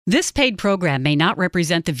This paid program may not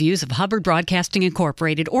represent the views of Hubbard Broadcasting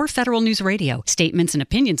Incorporated or Federal News Radio. Statements and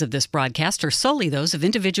opinions of this broadcast are solely those of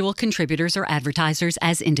individual contributors or advertisers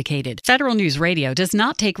as indicated. Federal News Radio does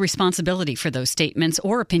not take responsibility for those statements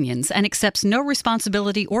or opinions and accepts no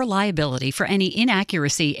responsibility or liability for any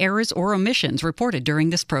inaccuracy, errors, or omissions reported during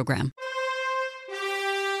this program.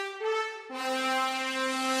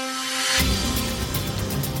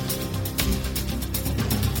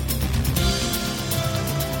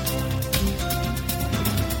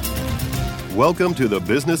 Welcome to the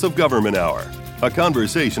Business of Government Hour, a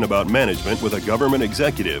conversation about management with a government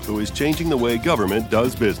executive who is changing the way government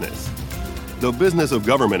does business. The Business of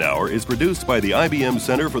Government Hour is produced by the IBM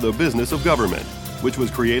Center for the Business of Government, which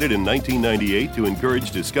was created in 1998 to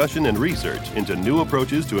encourage discussion and research into new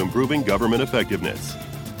approaches to improving government effectiveness.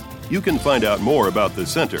 You can find out more about the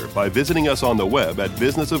center by visiting us on the web at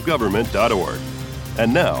businessofgovernment.org.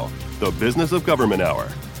 And now, the Business of Government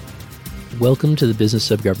Hour. Welcome to the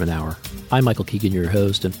Business of Government Hour. I'm Michael Keegan, your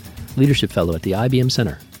host and Leadership Fellow at the IBM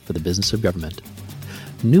Center for the Business of Government.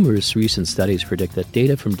 Numerous recent studies predict that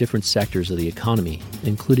data from different sectors of the economy,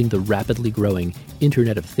 including the rapidly growing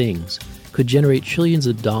Internet of Things, could generate trillions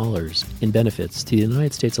of dollars in benefits to the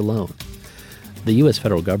United States alone. The U.S.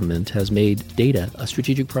 federal government has made data a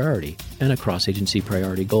strategic priority and a cross-agency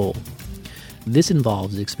priority goal. This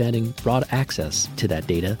involves expanding broad access to that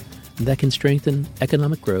data that can strengthen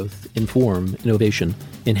economic growth, inform innovation,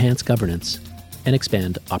 enhance governance, and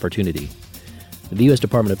expand opportunity. The U.S.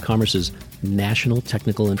 Department of Commerce's National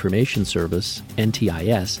Technical Information Service,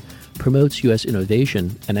 NTIS, promotes U.S.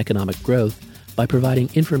 innovation and economic growth by providing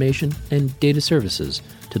information and data services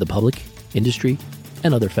to the public, industry,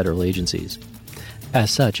 and other federal agencies. As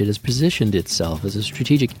such, it has positioned itself as a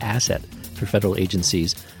strategic asset for federal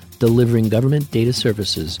agencies, delivering government data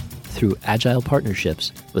services through agile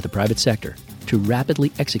partnerships with the private sector to rapidly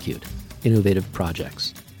execute innovative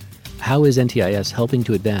projects. How is NTIS helping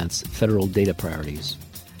to advance federal data priorities?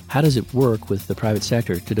 How does it work with the private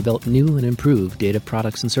sector to develop new and improved data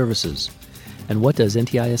products and services? And what does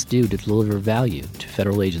NTIS do to deliver value to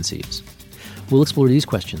federal agencies? We'll explore these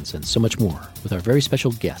questions and so much more with our very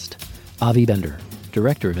special guest, Avi Bender,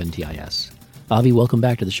 Director of NTIS. Avi, welcome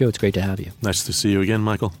back to the show. It's great to have you. Nice to see you again,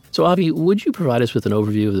 Michael. So, Avi, would you provide us with an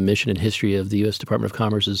overview of the mission and history of the U.S. Department of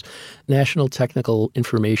Commerce's National Technical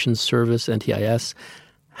Information Service, NTIS?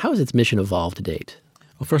 How has its mission evolved to date?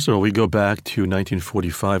 Well, first of all, we go back to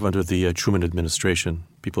 1945 under the Truman administration.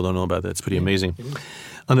 People don't know about that. It's pretty amazing.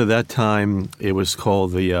 Under that time, it was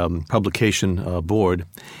called the Publication Board,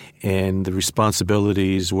 and the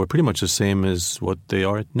responsibilities were pretty much the same as what they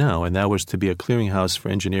are now, and that was to be a clearinghouse for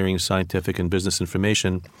engineering, scientific, and business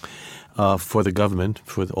information for the government,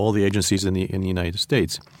 for all the agencies in the United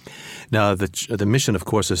States. Now, the mission, of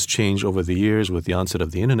course, has changed over the years with the onset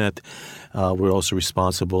of the Internet. We're also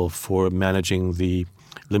responsible for managing the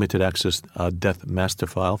limited access death master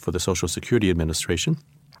file for the Social Security Administration,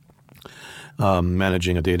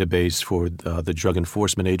 managing a database for the Drug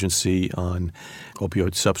Enforcement Agency on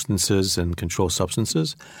opioid substances and controlled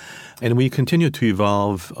substances. And we continue to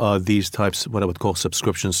evolve these types, what I would call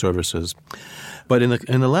subscription services. But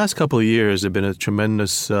in the last couple of years, there's been a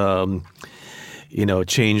tremendous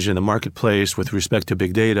change in the marketplace with respect to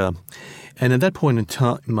big data. And at that point in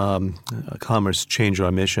time, Commerce changed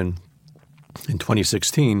our mission in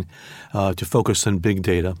 2016 to focus on big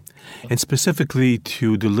data and specifically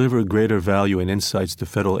to deliver greater value and insights to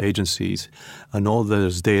federal agencies on all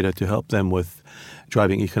those data to help them with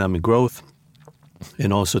driving economic growth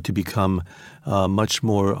and also to become much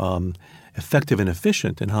more effective and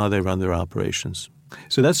efficient in how they run their operations.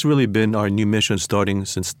 So that's really been our new mission starting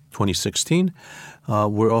since 2016.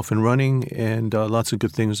 We're off and running, and lots of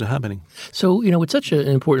good things are happening. So, with such an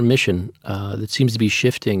important mission that seems to be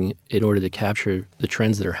shifting in order to capture the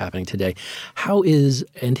trends that are happening today, how is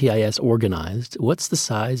NTIS organized? What's the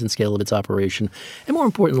size and scale of its operation? And more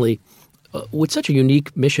importantly, with such a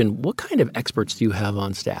unique mission, what kind of experts do you have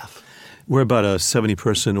on staff? We're about a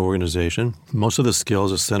 70-person organization. Most of the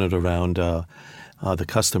skills are centered around the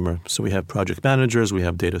customer. So we have project managers, we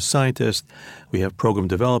have data scientists, we have program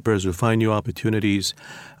developers who find new opportunities.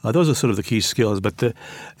 Those are sort of the key skills. But the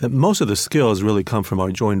most of the skills really come from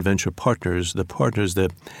our joint venture partners, the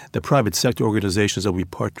private sector organizations that we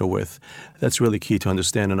partner with. That's really key to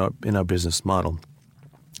understand in our business model.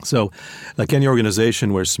 So like any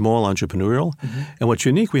organization, we're small, entrepreneurial. Mm-hmm. And what's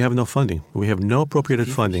unique, we have no funding. We have no appropriated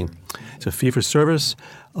funding. It's a fee-for-service.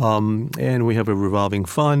 and we have a revolving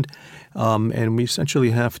fund, and we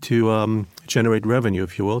essentially have to generate revenue,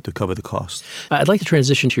 if you will, to cover the costs. I'd like to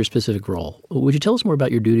transition to your specific role. Would you tell us more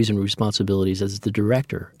about your duties and responsibilities as the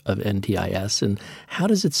director of NTIS, and how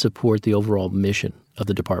does it support the overall mission of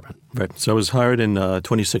the department? Right. So I was hired in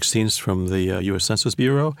 2016 from the U.S. Census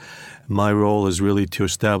Bureau. My role is really to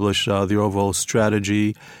establish the overall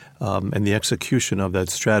strategy and the execution of that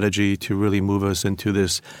strategy to really move us into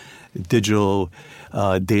this digital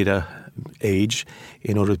data age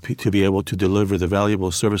in order to be able to deliver the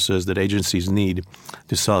valuable services that agencies need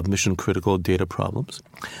to solve mission-critical data problems.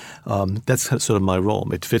 That's sort of my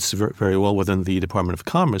role. It fits very well within the Department of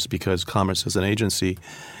Commerce because Commerce as an agency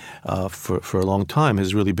for a long time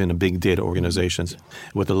has really been a big data organization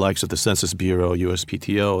with the likes of the Census Bureau,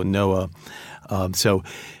 USPTO, NOAA. So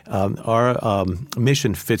our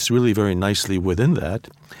mission fits really very nicely within that,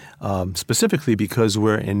 specifically because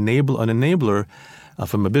we're an enabler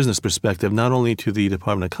from a business perspective, not only to the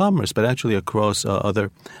Department of Commerce, but actually across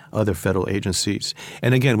other federal agencies.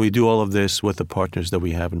 And again, we do all of this with the partners that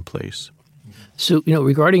we have in place. So,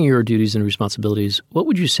 regarding your duties and responsibilities, what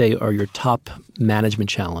would you say are your top management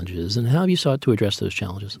challenges, and how have you sought to address those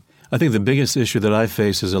challenges? I think the biggest issue that I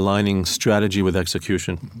face is aligning strategy with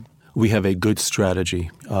execution. Mm-hmm. We have a good strategy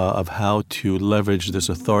of how to leverage this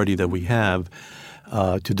authority that we have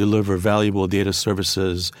to deliver valuable data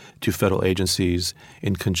services to federal agencies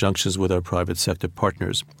in conjunctions with our private sector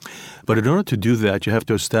partners. But in order to do that, you have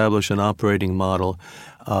to establish an operating model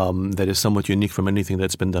that is somewhat unique from anything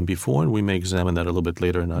that's been done before, and we may examine that a little bit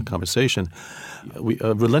later in our conversation.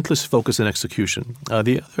 Relentless focus and execution.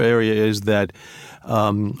 The other area is that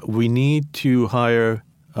we need to hire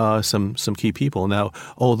some key people. Now,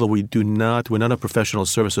 although we're not a professional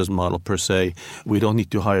services model per se, we don't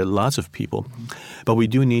need to hire lots of people, but we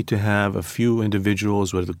do need to have a few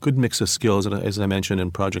individuals with a good mix of skills, as I mentioned,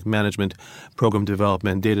 in project management, program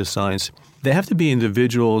development, data science. They have to be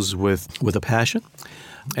individuals with a passion,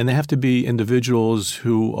 and they have to be individuals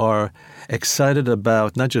who are excited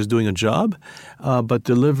about not just doing a job, but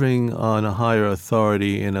delivering on a higher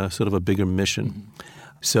authority in a sort of a bigger mission.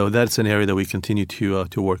 So that's an area that we continue to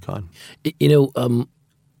work on.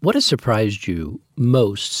 What has surprised you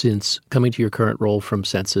most since coming to your current role from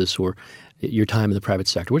Census or your time in the private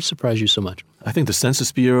sector? What surprised you so much? I think the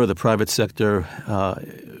Census Bureau, the private sector,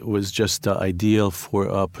 was just ideal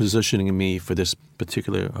for positioning me for this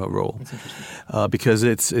particular role. That's interesting. Because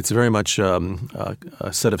it's very much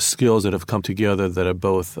a set of skills that have come together that are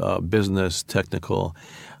both business, technical,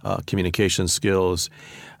 communication skills,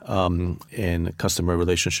 and customer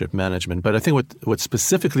relationship management. But I think what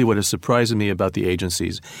specifically has surprised me about the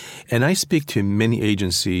agencies, and I speak to many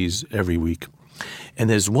agencies every week, and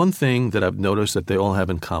there's one thing that I've noticed that they all have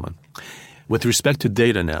in common. With respect to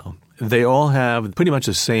data now, they all have pretty much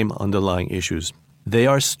the same underlying issues. They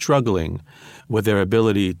are struggling with their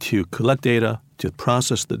ability to collect data, to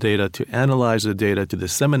process the data, to analyze the data, to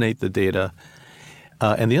disseminate the data.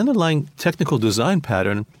 And the underlying technical design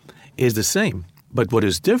pattern is the same. But what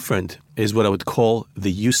is different is what I would call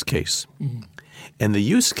the use case. Mm-hmm. And the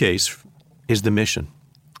use case is the mission,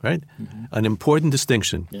 right? Mm-hmm. An important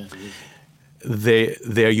distinction. Yeah,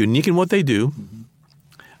 they are unique in what they do. Mm-hmm.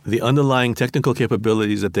 The underlying technical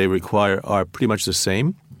capabilities that they require are pretty much the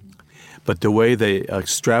same. Mm-hmm. But the way they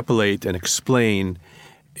extrapolate and explain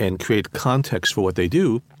and create context for what they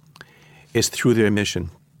do is through their mission.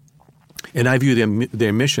 And I view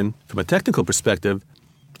their mission from a technical perspective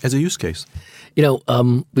as a use case. We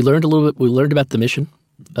learned a little bit. We learned about the mission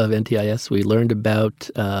of NTIS. We learned about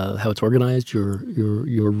how it's organized,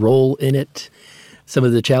 your role in it, some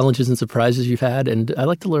of the challenges and surprises you've had. And I'd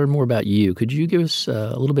like to learn more about you. Could you give us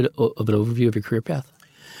a little bit of an overview of your career path?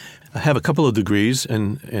 I have a couple of degrees,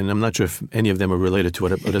 and I'm not sure if any of them are related to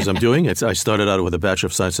what it is I'm doing. I started out with a Bachelor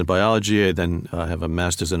of Science in Biology. I then have a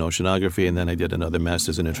Master's in Oceanography, and then I did another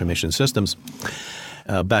Master's in Information Systems.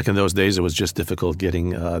 Back in those days, it was just difficult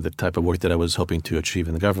getting the type of work that I was hoping to achieve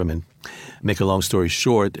in the government. Make a long story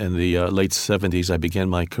short, in the late 70s, I began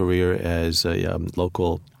my career as a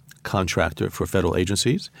local contractor for federal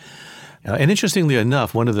agencies. And interestingly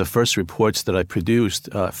enough, one of the first reports that I produced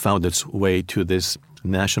found its way to this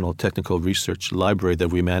National Technical Research Library that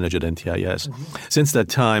we manage at NTIS. Mm-hmm. Since that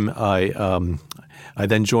time, I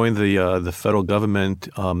then joined the federal government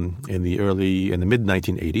in the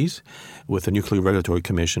mid-1980s with the Nuclear Regulatory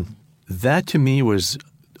Commission. That to me was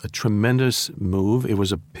a tremendous move. It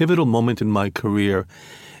was a pivotal moment in my career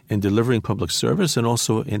in delivering public service and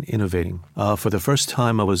also in innovating. For the first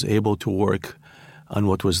time, I was able to work on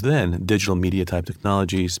what was then digital media type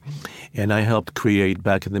technologies. And I helped create,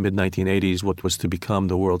 back in the mid-1980s, what was to become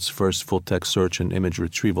the world's first full-text search and image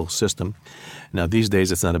retrieval system. Now, these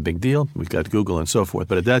days, it's not a big deal. We've got Google and so forth.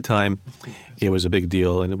 But at that time, it was a big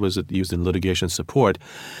deal, and it was used in litigation support.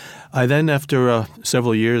 I then, after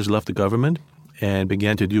several years, left the government and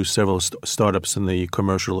began to do several startups in the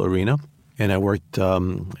commercial arena. And I worked,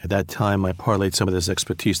 at that time, I parlayed some of this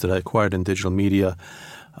expertise that I acquired in digital media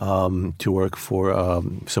to work for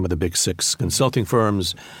some of the big six consulting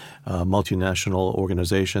firms, multinational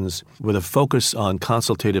organizations, with a focus on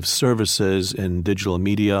consultative services in digital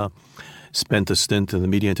media. Spent a stint in the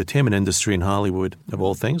media entertainment industry in Hollywood, of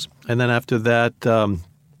all things. And then after that,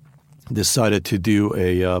 decided to do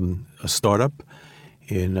a startup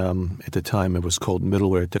in, at the time it was called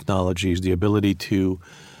Middleware Technologies, the ability to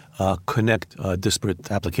connect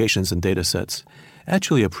disparate applications and data sets.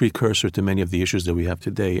 Actually a precursor to many of the issues that we have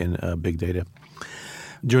today in big data.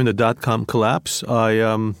 During the dot-com collapse,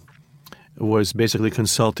 I was basically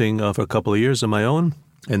consulting for a couple of years on my own,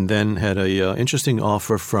 and then had a interesting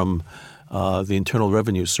offer from the Internal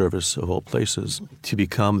Revenue Service, of all places, to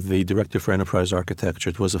become the Director for Enterprise Architecture.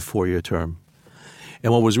 It was a 4-year term.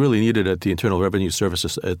 And what was really needed at the Internal Revenue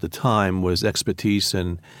Service at the time was expertise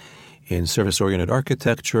in service-oriented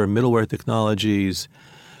architecture, middleware technologies,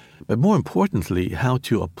 but more importantly, how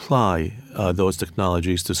to apply those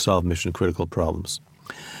technologies to solve mission-critical problems.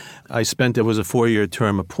 It was a 4-year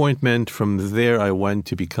term appointment. From there, I went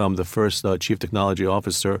to become the first Chief Technology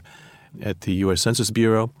Officer at the U.S. Census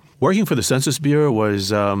Bureau. Working for the Census Bureau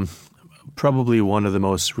was probably one of the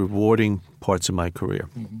most rewarding parts of my career.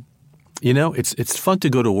 Mm-hmm. You know, it's fun to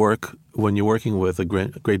go to work when you're working with a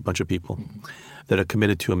great bunch of people that are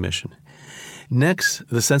committed to a mission. Next,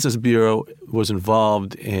 the Census Bureau was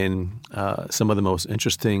involved in some of the most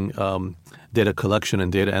interesting data collection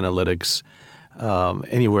and data analytics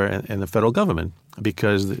anywhere in the federal government,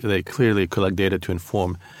 because they clearly collect data to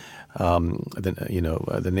inform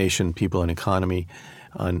the nation, people, and economy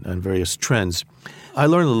on various trends. I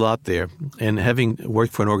learned a lot there, and having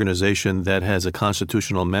worked for an organization that has a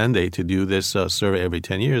constitutional mandate to do this survey every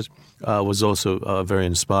 10 years was also very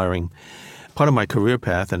inspiring. Part of my career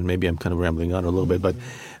path, and maybe I'm kind of rambling on a little bit, but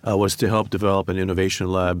was to help develop an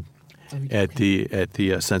innovation lab at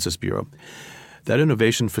the Census Bureau. That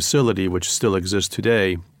innovation facility, which still exists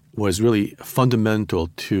today, was really fundamental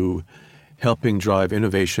to helping drive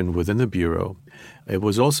innovation within the Bureau. It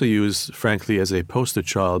was also used, frankly, as a poster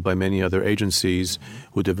child by many other agencies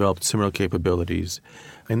who developed similar capabilities.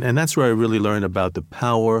 And that's where I really learned about the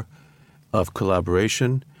power of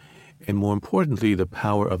collaboration and, more importantly, the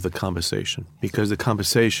power of the conversation. Because the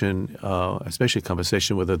conversation, especially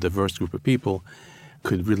conversation with a diverse group of people,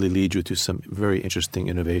 could really lead you to some very interesting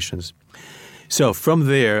innovations. So from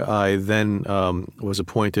there, I then was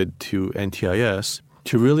appointed to NTIS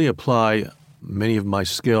to really apply many of my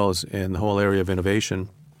skills in the whole area of innovation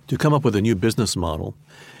to come up with a new business model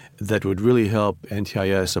that would really help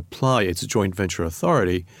NTIS apply its joint venture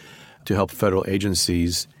authority to help federal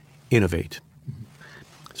agencies innovate.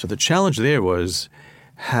 So the challenge there was,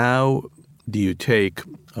 how do you take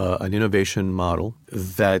an innovation model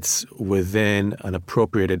that's within an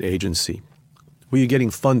appropriated agency? Where you're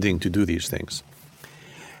getting funding to do these things.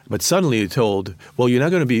 But suddenly you're told, well, you're now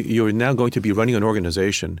going to be running an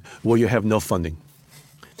organization where you have no funding.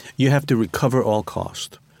 You have to recover all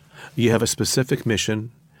cost. You have a specific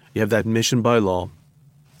mission. You have that mission by law.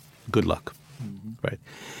 Good luck, right?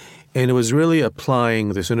 And it was really applying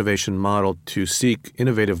this innovation model to seek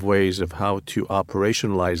innovative ways of how to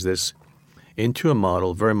operationalize this into a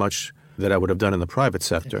model very much that I would have done in the private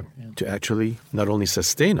sector to actually not only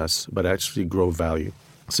sustain us, but actually grow value.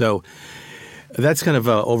 So that's kind of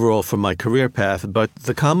overall from my career path. But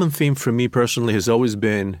the common theme for me personally has always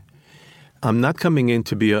been, I'm not coming in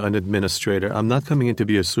to be an administrator. I'm not coming in to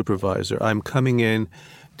be a supervisor. I'm coming in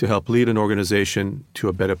to help lead an organization to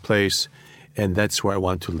a better place, and that's where I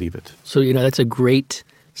want to leave it. So, that's a great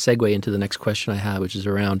segue into the next question I have, which is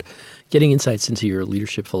around getting insights into your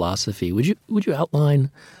leadership philosophy. Would you outline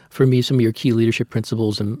for me some of your key leadership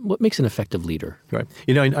principles and what makes an effective leader? Right.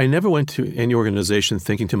 I never went to any organization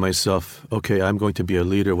thinking to myself, okay, I'm going to be a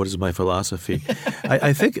leader. What is my philosophy?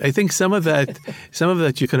 I think some of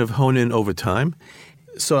that you kind of hone in over time.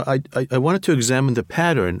 So I wanted to examine the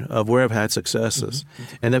pattern of where I've had successes.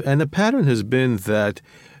 Mm-hmm. And the pattern has been that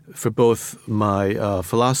for both my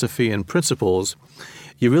philosophy and principles,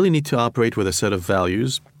 you really need to operate with a set of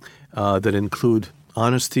values that include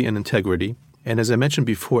honesty and integrity, and as I mentioned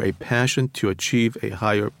before, a passion to achieve a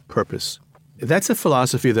higher purpose. That's a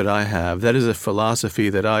philosophy that I have. That is a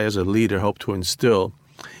philosophy that I, as a leader, hope to instill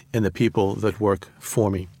and the people that work for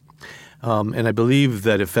me. And I believe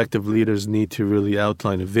that effective leaders need to really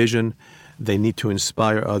outline a vision. They need to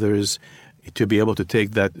inspire others to be able to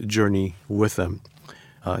take that journey with them.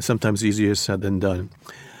 Sometimes easier said than done.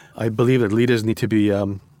 I believe that leaders need to be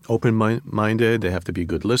open-minded. They have to be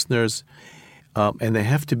good listeners, and they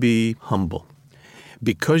have to be humble.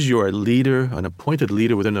 Because you're a leader, an appointed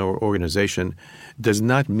leader within an organization, does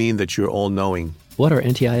not mean that you're all-knowing. What are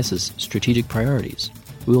NTIS's strategic priorities?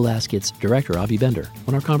 We will ask its director, Avi Bender,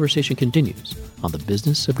 when our conversation continues on the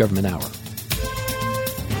Business of Government Hour.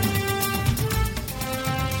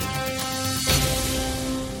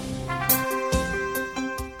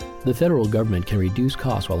 The federal government can reduce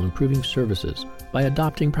costs while improving services by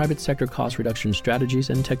adopting private sector cost reduction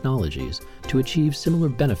strategies and technologies to achieve similar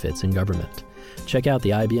benefits in government. Check out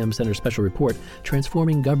the IBM Center Special Report,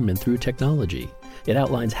 Transforming Government Through Technology. It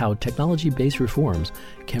outlines how technology-based reforms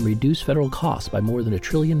can reduce federal costs by more than $1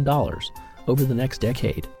 trillion over the next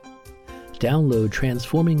decade. Download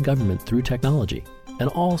Transforming Government Through Technology and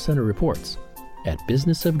all Center reports at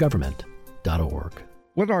businessofgovernment.org.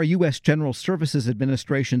 What are U.S. General Services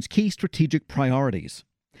Administration's key strategic priorities?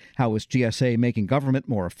 How is GSA making government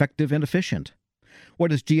more effective and efficient?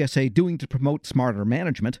 What is GSA doing to promote smarter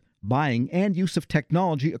management, buying, and use of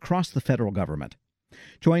technology across the federal government?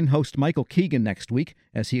 Join host Michael Keegan next week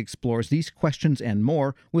as he explores these questions and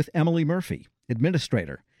more with Emily Murphy,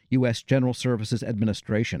 Administrator, U.S. General Services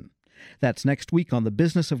Administration. That's next week on the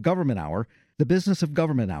Business of Government Hour, the Business of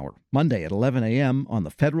Government Hour, Monday at 11 a.m. on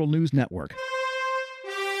the Federal News Network.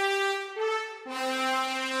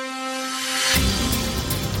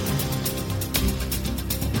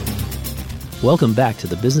 Welcome back to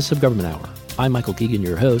the Business of Government Hour. I'm Michael Keegan,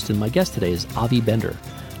 your host, and my guest today is Avi Bender,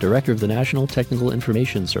 Director of the National Technical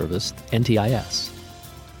Information Service, NTIS.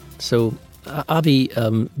 So, Avi,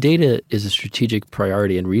 data is a strategic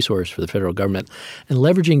priority and resource for the federal government, and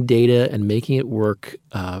leveraging data and making it work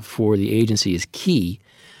for the agency is key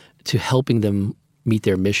to helping them meet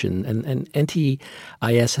their mission, and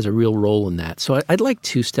NTIS has a real role in that. So I'd like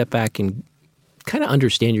to step back and kind of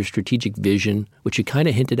understand your strategic vision, which you kind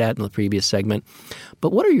of hinted at in the previous segment.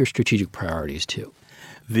 But what are your strategic priorities too?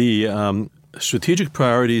 The strategic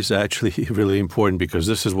priorities are actually really important because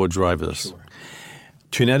this is what drives us. Sure.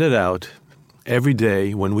 To net it out, every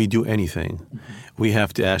day when we do anything, we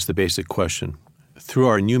have to ask the basic question. Through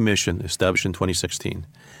our new mission established in 2016,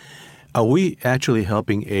 are we actually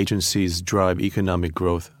helping agencies drive economic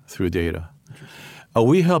growth through data? Are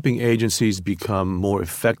we helping agencies become more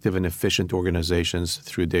effective and efficient organizations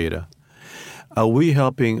through data? Are we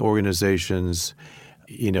helping organizations,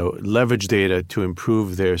 leverage data to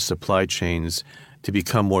improve their supply chains to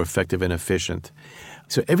become more effective and efficient?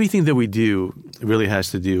 So everything that we do really has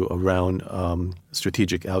to do around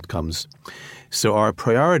strategic outcomes. So our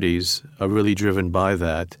priorities are really driven by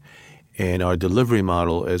that. And our delivery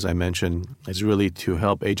model, as I mentioned, is really to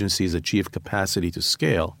help agencies achieve capacity to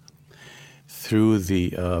scale through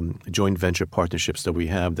the joint venture partnerships that we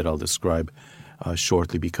have that I'll describe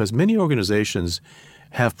shortly. Because many organizations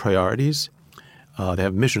have priorities, they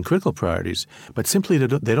have mission-critical priorities, but simply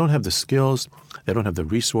they don't have the skills, they don't have the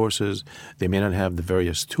resources, they may not have the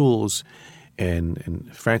various tools,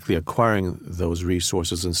 and frankly, acquiring those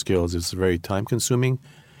resources and skills is very time-consuming,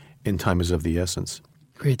 and time is of the essence.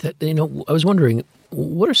 Great. I was wondering,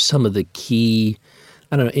 what are some of the key,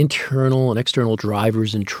 internal and external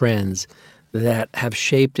drivers and trends that have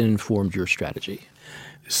shaped and informed your strategy?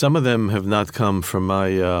 Some of them have not come from my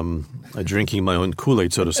drinking my own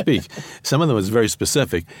Kool-Aid, so to speak. Some of them is very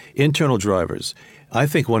specific. Internal drivers. I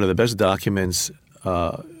think one of the best documents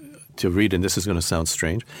to read, and this is going to sound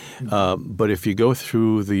strange, but if you go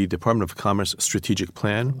through the Department of Commerce strategic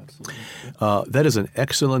plan, that is an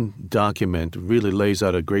excellent document, really lays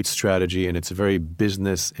out a great strategy, and it's very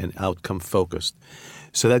business and outcome focused.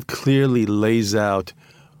 So that clearly lays out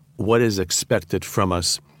what is expected from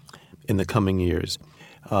us in the coming years.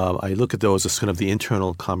 I look at those as kind of the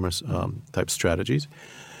internal commerce type strategies.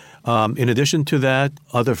 In addition to that,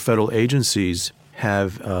 other federal agencies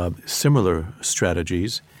have similar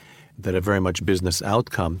strategies that are very much business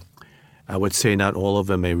outcome. I would say not all of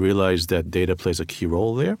them may realize that data plays a key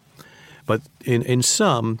role there. But in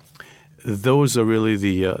some, those are really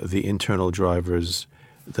the internal drivers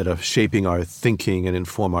that are shaping our thinking and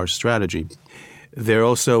inform our strategy. There are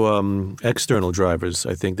also external drivers,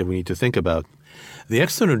 I think, that we need to think about. The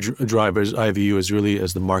external drivers I view as really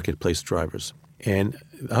as the marketplace drivers. And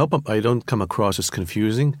I hope I don't come across as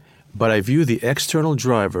confusing, but I view the external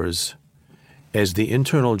drivers as the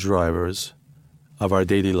internal drivers of our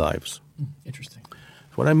daily lives. Interesting.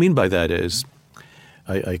 What I mean by that is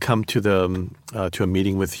I come to to a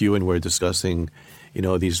meeting with you and we're discussing,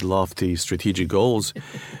 these lofty strategic goals.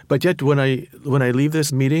 But yet when I leave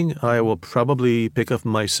this meeting, I will probably pick up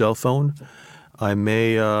my cell phone. I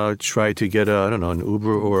may try to get an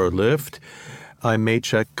Uber or a Lyft. I may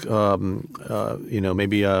check,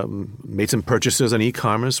 maybe made some purchases on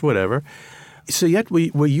e-commerce, whatever. So yet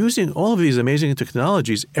we're using all of these amazing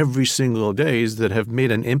technologies every single day that have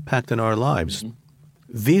made an impact in our lives. Mm-hmm.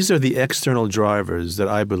 These are the external drivers that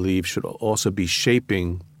I believe should also be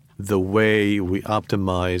shaping the way we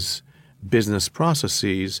optimize business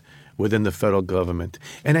processes within the federal government.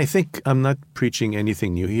 And I think I'm not preaching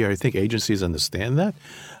anything new here. I think agencies understand that,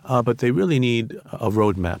 but they really need a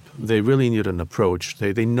roadmap. They really need an approach.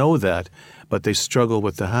 They know that, but they struggle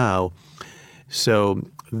with the how. So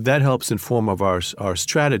that helps inform of our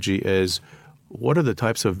strategy is what are the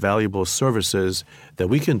types of valuable services that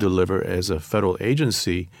we can deliver as a federal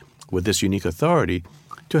agency with this unique authority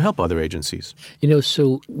to help other agencies.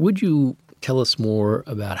 So would you tell us more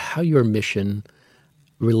about how your mission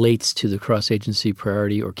relates to the cross-agency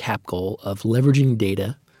priority or CAP goal of leveraging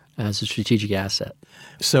data as a strategic asset?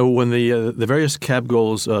 So when the various CAP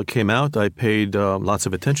goals came out, I paid lots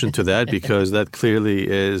of attention to that because that clearly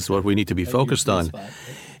is what we need to be focused on.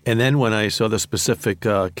 And then when I saw the specific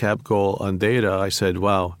CAP goal on data, I said,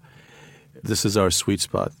 wow, this is our sweet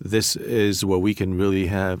spot. This is where we can really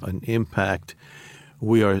have an impact.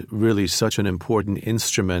 We are really such an important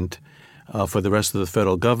instrument for the rest of the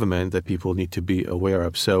federal government that people need to be aware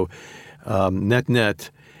of. So net,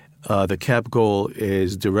 the CAP goal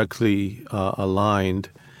is directly aligned,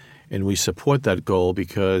 and we support that goal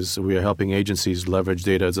because we are helping agencies leverage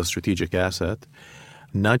data as a strategic asset,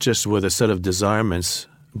 not just with a set of desirements,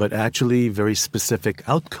 but actually very specific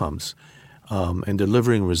outcomes and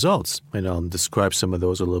delivering results. And I'll describe some of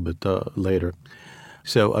those a little bit later.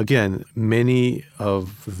 So again, many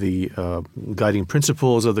of the guiding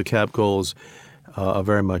principles of the CAP goals are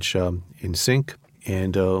very much in sync,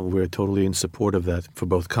 and we're totally in support of that for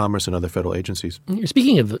both Commerce and other federal agencies.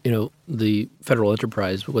 Speaking of the federal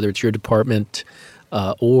enterprise, whether it's your department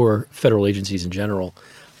or federal agencies in general,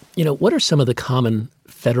 what are some of the common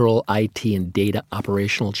federal IT and data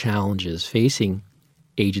operational challenges facing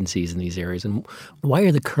agencies in these areas, and why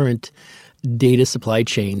are the current data supply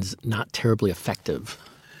chains not terribly effective?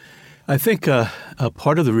 I think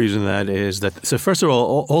part of the reason that is that, so first of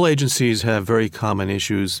all agencies have very common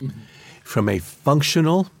issues from a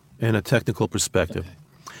functional and a technical perspective. Okay.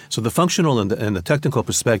 So the functional and the technical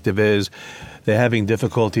perspective is they're having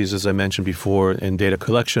difficulties, as I mentioned before, in data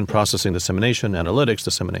collection, processing, dissemination, analytics,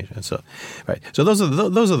 dissemination. So, right. So those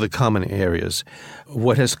are the common areas.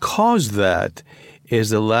 What has caused that is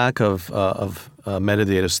the lack of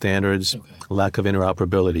metadata standards, lack of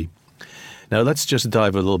interoperability. Now let's just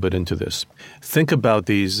dive a little bit into this. Think about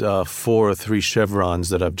these 4 or 3 chevrons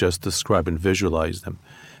that I've just described and visualize them.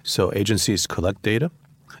 So agencies collect data.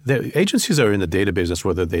 Agencies are in the data business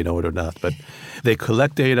whether they know it or not, but they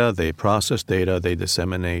collect data, they process data, they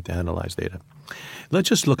disseminate, analyze data. Let's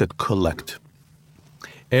just look at collect.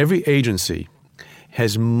 Every agency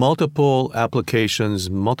has multiple applications,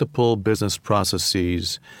 multiple business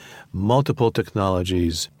processes, multiple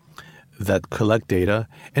technologies that collect data,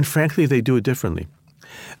 and frankly, they do it differently.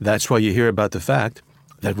 That's why you hear about the fact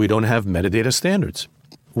that we don't have metadata standards.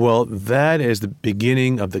 Well, that is the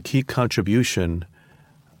beginning of the key contribution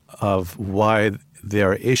of why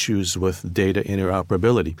there are issues with data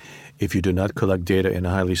interoperability. If you do not collect data in a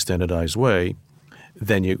highly standardized way,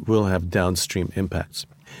 then you will have downstream impacts.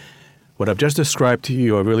 What I've just described to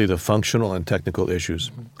you are really the functional and technical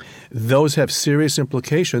issues. Those have serious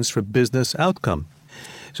implications for business outcome.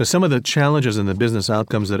 So some of the challenges in the business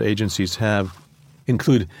outcomes that agencies have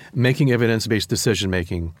include making evidence-based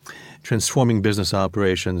decision-making, transforming business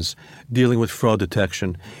operations, dealing with fraud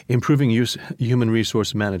detection, improving human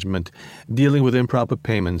resource management, dealing with improper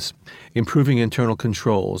payments, improving internal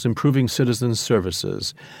controls, improving citizen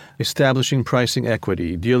services, establishing pricing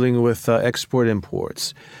equity, dealing with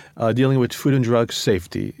export-imports, dealing with food and drug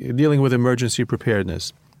safety, dealing with emergency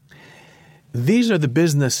preparedness. These are the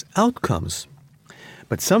business outcomes.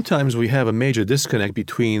 But sometimes we have a major disconnect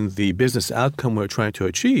between the business outcome we're trying to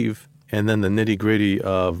achieve and then the nitty-gritty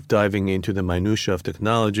of diving into the minutia of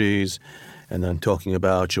technologies and then talking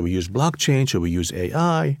about, should we use blockchain? Should we use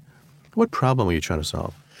AI? What problem are you trying to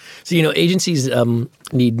solve? So, agencies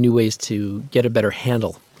need new ways to get a better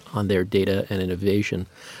handle on their data and innovation.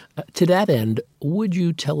 To that end, would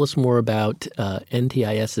you tell us more about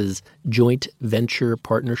NTIS's joint venture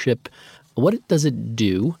partnership? What does it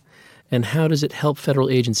do? And how does it help federal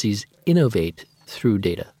agencies innovate through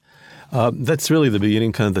data? That's really the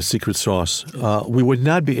beginning, kind of the secret sauce. We would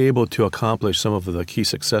not be able to accomplish some of the key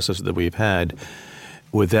successes that we've had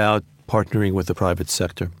without partnering with the private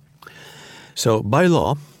sector. So by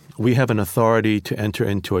law, we have an authority to enter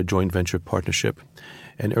into a joint venture partnership.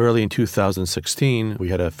 And early in 2016, we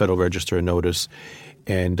had a Federal Register notice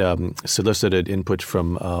and solicited input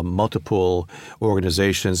from multiple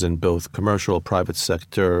organizations in both commercial, private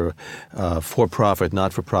sector, for-profit,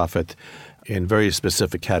 not-for-profit, in very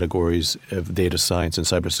specific categories of data science and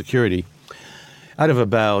cybersecurity. Out of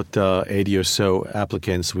about 80 or so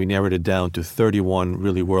applicants, we narrowed it down to 31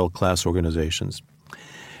 really world-class organizations.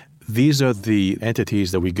 These are the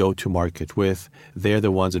entities that we go to market with. They're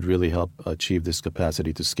the ones that really help achieve this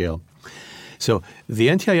capacity to scale. So the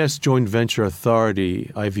NTIS Joint Venture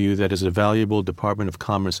Authority, I view that as a valuable Department of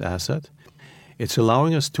Commerce asset. It's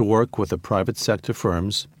allowing us to work with the private sector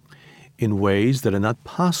firms in ways that are not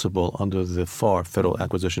possible under the FAR, Federal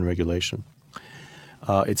Acquisition Regulation.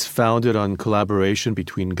 It's founded on collaboration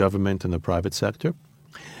between government and the private sector.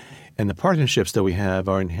 And the partnerships that we have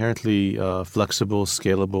are inherently flexible,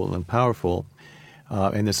 scalable, and powerful.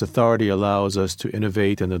 And this authority allows us to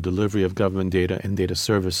innovate in the delivery of government data and data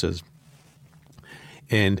services.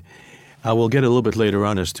 And I will get a little bit later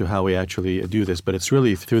on as to how we actually do this, but it's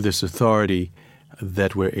really through this authority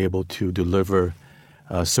that we're able to deliver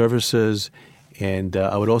services. And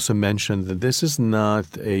I would also mention that this is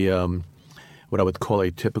not a what I would call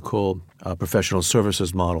a typical professional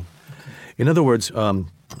services model. In other words,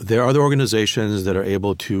 there are other organizations that are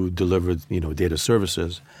able to deliver, data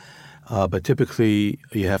services, but typically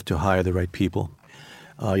you have to hire the right people.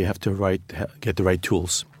 You have to get the right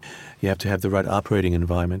tools. You have to have the right operating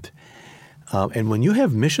environment. And when you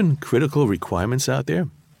have mission-critical requirements out there,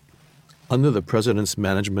 under the president's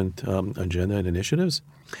management agenda and initiatives,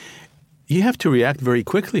 you have to react very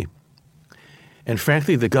quickly. And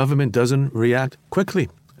frankly, the government doesn't react quickly.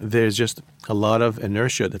 There's just a lot of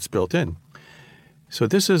inertia that's built in. So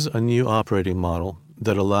this is a new operating model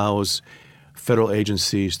that allows federal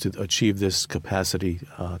agencies to achieve this capacity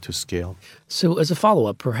to scale. So as a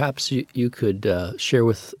follow-up, perhaps you could share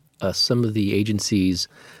with us some of the agencies,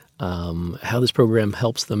 how this program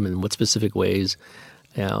helps them in what specific ways.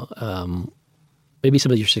 Now, maybe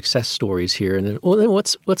some of your success stories here, and then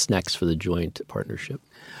what's next for the joint partnership?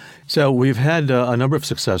 So we've had a number of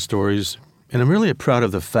success stories, and I'm really proud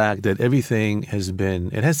of the fact that everything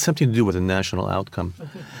it has something to do with a national outcome.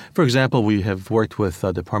 Okay. For example, we have worked with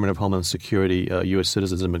the Department of Homeland Security, U.S.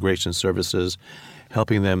 Citizens and Immigration Services,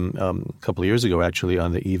 helping them a couple of years ago, actually,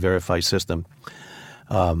 on the E-Verify system.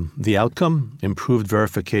 The outcome, improved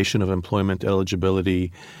verification of employment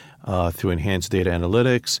eligibility through enhanced data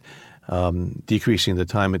analytics, decreasing the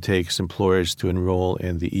time it takes employers to enroll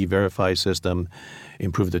in the E-Verify system,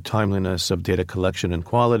 improve the timeliness of data collection and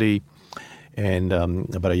quality. And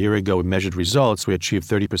about a year ago, we measured results. We achieved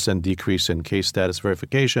 30% decrease in case status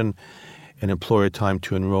verification, and employer time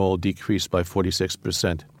to enroll decreased by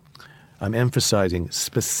 46%. I'm emphasizing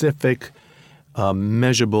specific,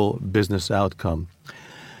 measurable business outcome.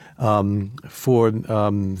 For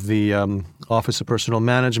the Office of Personnel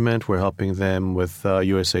Management, we're helping them with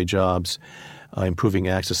USA Jobs, improving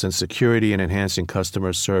access and security and enhancing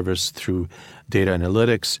customer service through data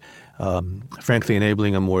analytics, frankly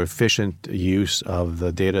enabling a more efficient use of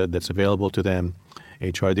the data that's available to them,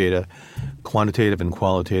 HR data, quantitative and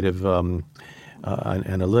qualitative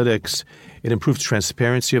analytics. It improves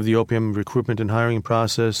transparency of the OPM recruitment and hiring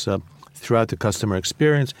process throughout the customer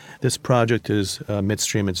experience. This project is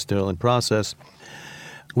midstream and still in process.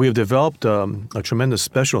 We have developed a tremendous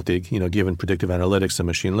specialty, given predictive analytics and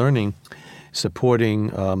machine learning,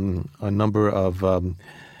 supporting a number of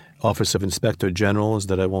Office of Inspector Generals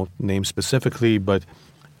that I won't name specifically, but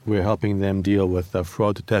we're helping them deal with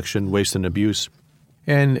fraud detection, waste and abuse,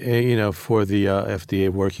 and for the FDA,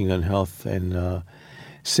 working on health and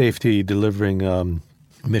safety, delivering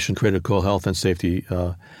mission-critical health and safety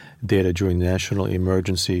data during national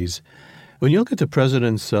emergencies. When you look at the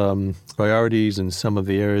president's priorities and some of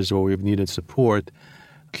the areas where we've needed support,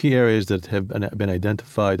 key areas that have been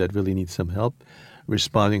identified that really need some help: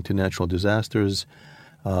 responding to natural disasters,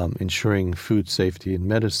 ensuring food safety and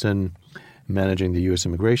medicine, managing the U.S.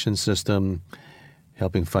 immigration system,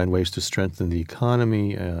 helping find ways to strengthen the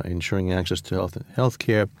economy, ensuring access to health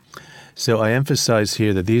care. So I emphasize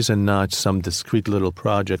here that these are not some discrete little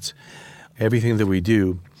projects. Everything that we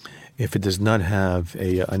do, if it does not have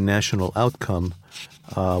a national outcome,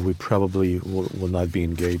 we probably will not be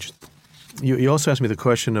engaged. You also asked me the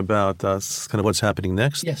question about kind of what's happening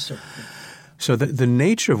next. Yes, sir. So the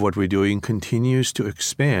nature of what we're doing continues to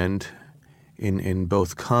expand in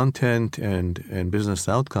both content and business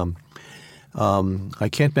outcome. I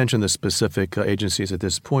can't mention the specific agencies at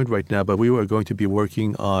this point right now, but we are going to be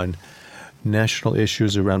working on national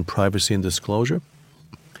issues around privacy and disclosure.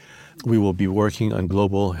 We will be working on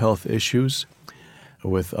global health issues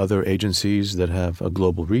with other agencies that have a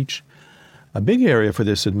global reach. A big area for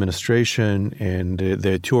this administration, and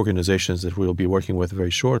there are two organizations that we'll be working with very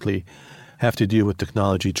shortly, have to do with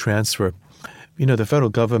technology transfer. The federal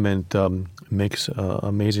government makes an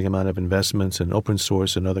amazing amount of investments in open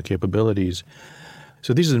source and other capabilities.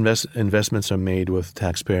 So these investments are made with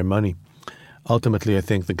taxpayer money. Ultimately, I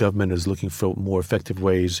think the government is looking for more effective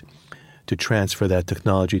ways to transfer that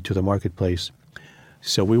technology to the marketplace.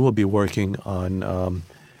 So we will be working on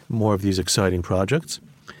more of these exciting projects.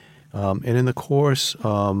 And in the course,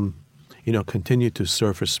 continue to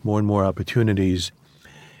surface more and more opportunities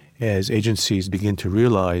as agencies begin to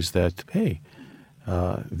realize that, hey,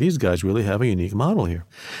 these guys really have a unique model here.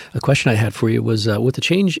 A question I had for you was, with the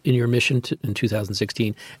change in your mission in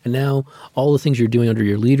 2016, and now all the things you're doing under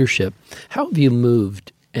your leadership, how have you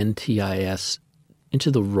moved NTIS into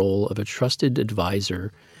the role of a trusted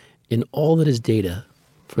advisor in all that is data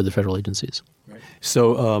for the federal agencies? Right.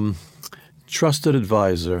 So, trusted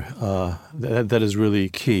advisor, that is really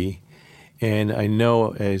key. And I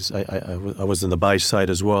know as I was on the buy side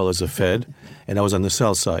as well as a Fed, and I was on the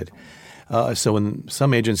sell side. So when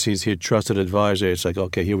some agencies hear trusted advisor, it's like,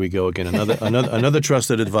 okay, here we go again. Another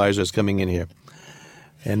trusted advisor is coming in here.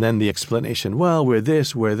 And then the explanation, well, we're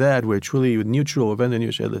this, we're that, we're truly neutral, we're vendor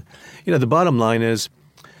neutral. The bottom line is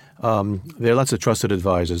there are lots of trusted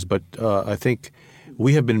advisors, but I think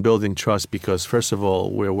we have been building trust because, first of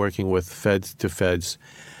all, we're working with feds to feds,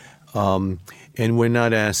 and we're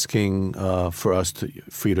not asking for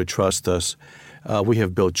you to trust us. We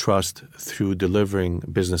have built trust through delivering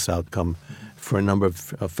business outcome for a number of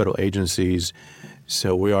federal agencies.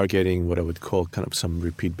 So we are getting what I would call kind of some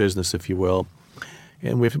repeat business, if you will.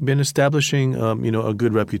 And we've been establishing, a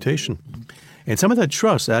good reputation. And some of that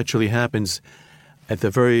trust actually happens at the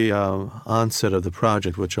very onset of the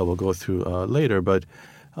project, which I will go through later. But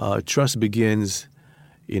trust begins,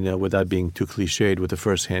 without being too cliched, with the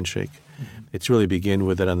first handshake. Mm-hmm. It's really begin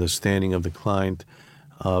with that understanding of the client,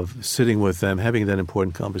 of sitting with them, having that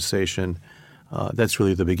important conversation. That's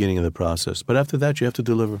really the beginning of the process. But after that, you have to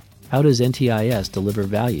deliver. How does NTIS deliver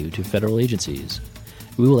value to federal agencies?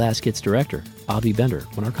 We will ask its director, Avi Bender,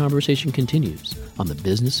 when our conversation continues on the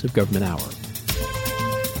Business of Government Hour.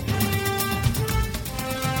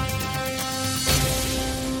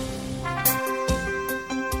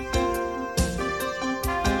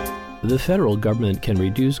 The federal government can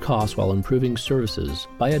reduce costs while improving services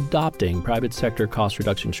by adopting private sector cost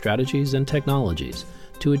reduction strategies and technologies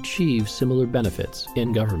to achieve similar benefits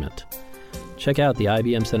in government. Check out the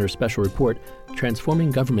IBM Center Special Report,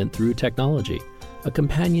 Transforming Government Through Technology, a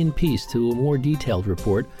companion piece to a more detailed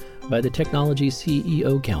report by the Technology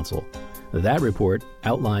CEO Council. That report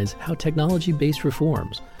outlines how technology-based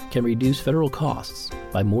reforms can reduce federal costs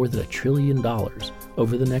by more than $1 trillion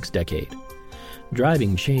over the next decade.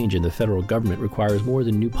 Driving change in the federal government requires more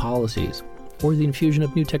than new policies or the infusion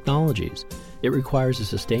of new technologies. It requires a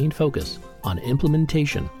sustained focus on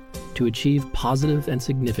implementation to achieve positive and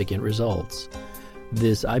significant results.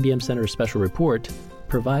 This IBM Center Special Report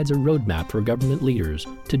provides a roadmap for government leaders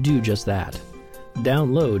to do just that.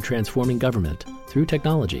 Download Transforming Government Through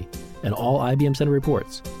Technology and all IBM Center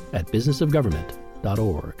reports at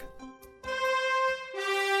businessofgovernment.org.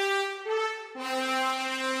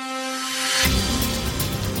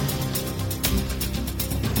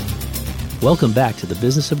 Welcome back to the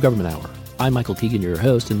Business of Government Hour. I'm Michael Keegan, your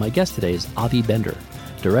host, and my guest today is Avi Bender,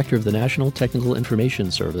 Director of the National Technical Information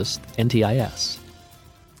Service, NTIS.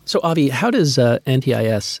 So, Avi, how does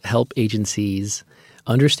NTIS help agencies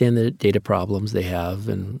understand the data problems they have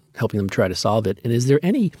and helping them try to solve it? And is there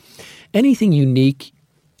anything unique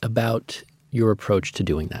about your approach to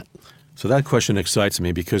doing that? So that question excites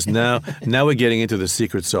me because now we're getting into the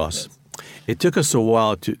secret sauce. It took us a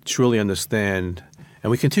while to truly understand, and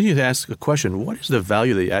we continue to ask the question, what is the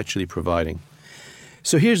value that you're actually providing?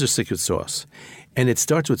 So here's the secret sauce. And it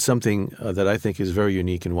starts with something that I think is very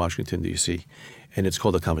unique in Washington, D.C., and it's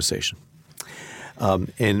called a conversation.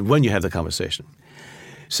 And when you have the conversation.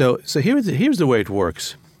 So here's the way it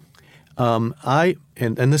works. I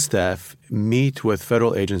and the staff meet with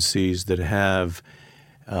federal agencies that have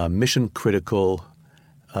mission-critical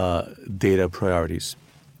data priorities.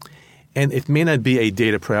 And it may not be a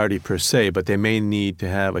data priority per se, but they may need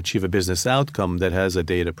to achieve a business outcome that has a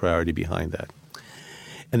data priority behind that.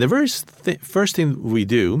 And the very first thing we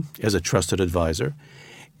do as a trusted advisor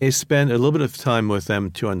is spend a little bit of time with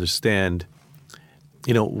them to understand,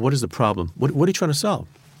 what is the problem? What are you trying to solve?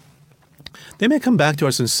 They may come back to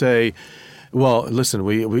us and say, well, listen,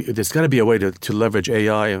 there's got to be a way to leverage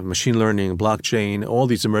AI, machine learning, blockchain, all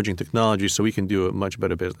these emerging technologies so we can do a much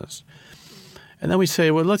better business. And then we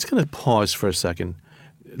say, well, let's kind of pause for a second.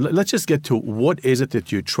 Let's just get to what is it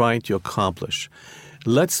that you're trying to accomplish.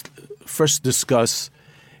 Let's first discuss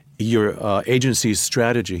your agency's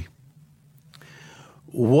strategy.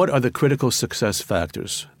 What are the critical success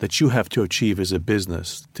factors that you have to achieve as a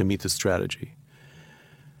business to meet the strategy?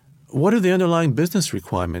 What are the underlying business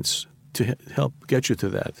requirements to help get you to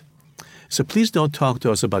that? So please don't talk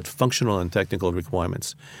to us about functional and technical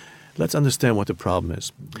requirements. Let's understand what the problem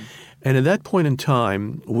is. Mm-hmm. And at that point in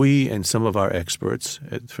time, we and some of our experts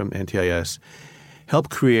from NTIS help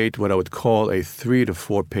create what I would call a 3 to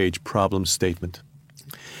 4 page problem statement.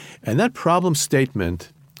 And that problem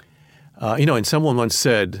statement, and someone once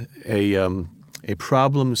said a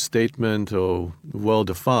problem statement,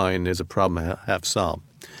 well-defined, is a problem half solved.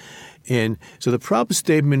 And so the problem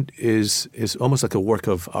statement is almost like a work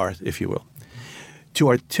of art, if you will, to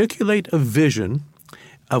articulate a vision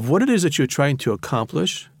of what it is that you're trying to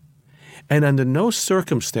accomplish. And under no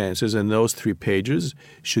circumstances in those 3 pages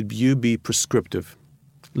should you be prescriptive.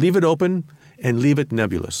 Leave it open and leave it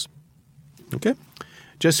nebulous. Okay?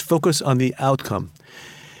 Just focus on the outcome.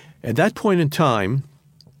 At that point in time,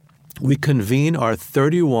 we convene our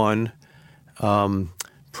 31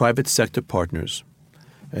 private sector partners.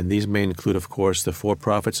 And these may include, of course, the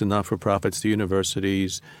for-profits and not-for-profits, the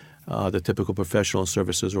universities, the typical professional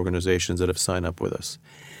services organizations that have signed up with us.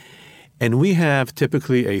 And we have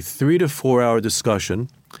typically a 3 to 4 hour discussion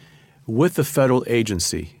with the federal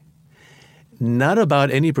agency, not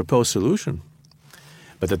about any proposed solution,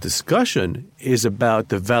 but the discussion is about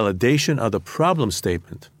the validation of the problem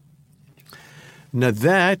statement. Now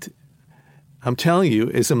that, I'm telling you,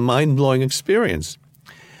 is a mind-blowing experience,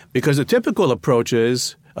 because the typical approach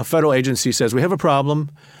is a federal agency says, we have a problem.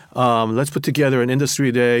 Let's put together an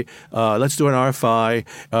industry day. Let's do an RFI.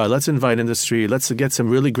 Let's invite industry. Let's get some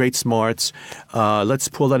really great smarts. Let's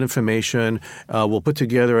pull that information. We'll put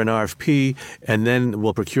together an RFP, and then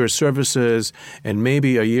we'll procure services. And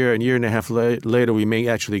maybe a year and a half later, we may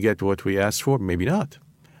actually get what we asked for. Maybe not.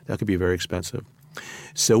 That could be very expensive.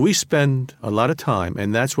 So we spend a lot of time,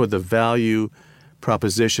 and that's where the value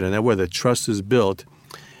proposition and that's where the trust is built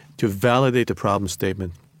to validate the problem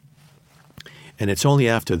statement. And it's only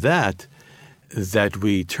after that that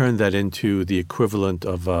we turn that into the equivalent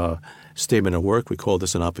of a statement of work. We call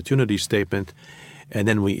this an opportunity statement. And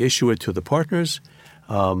then we issue it to the partners,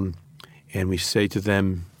 and we say to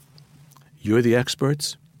them, you're the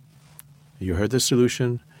experts. You heard the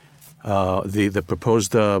solution, the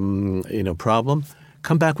proposed problem.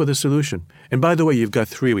 Come back with a solution. And by the way, you've got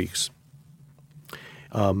 3 weeks.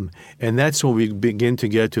 And that's when we begin to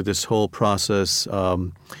get to this whole process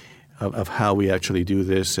of how we actually do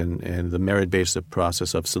this and the merit-based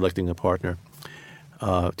process of selecting a partner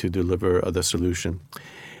to deliver the solution.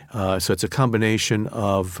 So it's a combination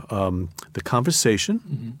of the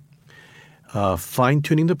conversation,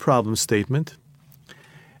 fine-tuning the problem statement,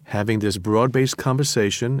 having this broad-based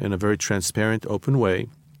conversation in a very transparent, open way,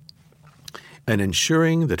 and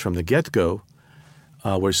ensuring that from the get-go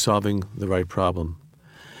we're solving the right problem.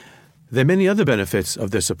 There are many other benefits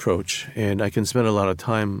of this approach, and I can spend a lot of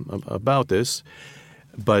time about this.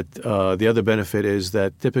 But the other benefit is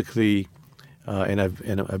that typically, and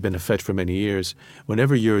I've been a Fed for many years,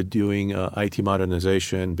 whenever you're doing IT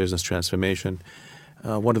modernization, business transformation,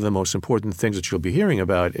 one of the most important things that you'll be hearing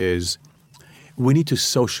about is we need to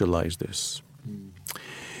socialize this.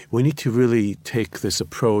 We need to really take this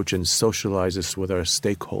approach and socialize this with our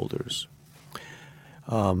stakeholders.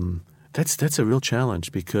 That's a real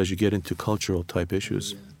challenge because you get into cultural type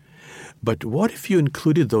issues. But what if you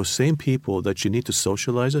included those same people that you need to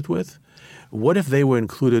socialize it with? What if they were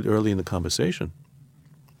included early in the conversation?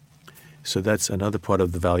 So that's another part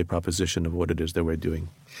of the value proposition of what it is that we're doing.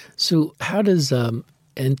 So how does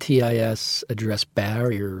NTIS address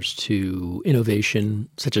barriers to innovation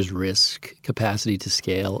such as risk, capacity to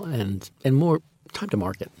scale, and more time to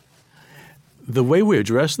market? The way we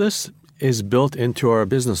address this is built into our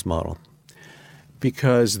business model,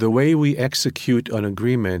 because the way we execute an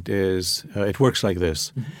agreement is it works like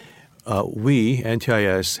this. We,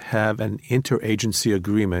 NTIS, have an interagency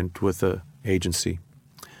agreement with the agency.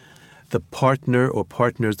 The partner or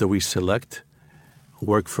partners that we select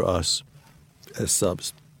work for us as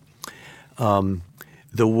subs.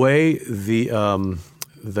 The way the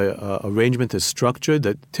arrangement is structured,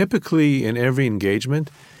 that typically in every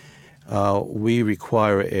engagement, we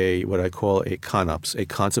require what I call a ConOps, a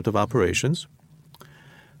concept of operations,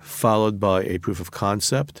 followed by a proof of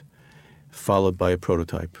concept, followed by a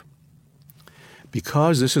prototype.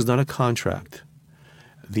 because this is not a contract,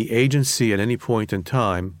 the agency at any point in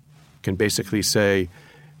time can basically say,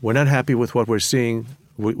 we're not happy with what we're seeing,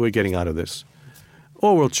 we're getting out of this.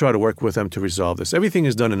 Or we'll try to work with them to resolve this. Everything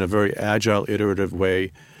is done in a very agile, iterative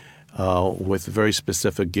way with very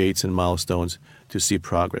specific gates and milestones to see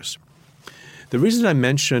progress. The reason I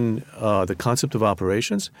mention the concept of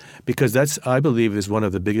operations, because that's, I believe, is one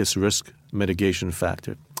of the biggest risk mitigation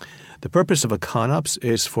factor. The purpose of a ConOps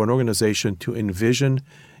is for an organization to envision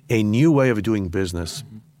a new way of doing business.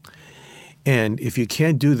 And if you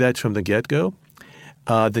can't do that from the get-go,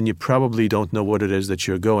 then you probably don't know what it is that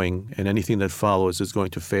you're going, and anything that follows is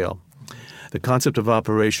going to fail. The concept of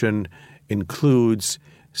operation includes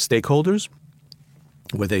stakeholders,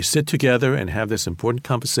 where they sit together and have this important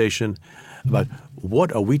conversation about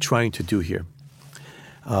what are we trying to do here.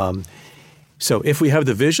 So if we have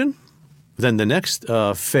the vision, then the next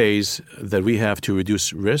phase that we have to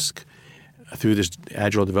reduce risk through this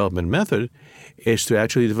agile development method is to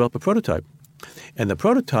actually develop a prototype. And the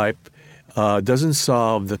prototype doesn't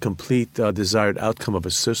solve the complete desired outcome of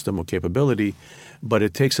a system or capability, but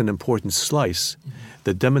it takes an important slice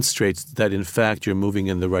that demonstrates that, in fact, you're moving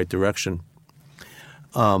in the right direction.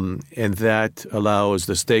 And that allows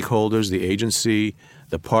the stakeholders, the agency,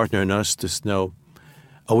 the partner, and us to know,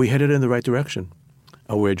 are we headed in the right direction?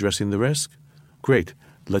 Are we addressing the risk? Great.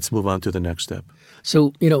 Let's move on to the next step.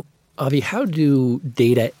 So, Avi, how do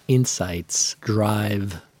data insights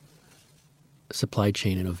drive supply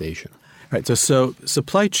chain innovation? Right. So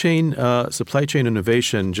supply chain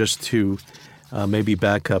innovation, just to maybe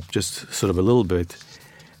back up just sort of a little bit,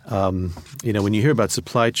 when you hear about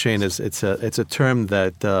supply chain, it's a term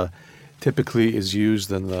that typically is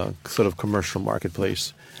used in the sort of commercial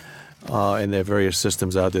marketplace, and there are various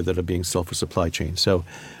systems out there that are being sold for supply chain. So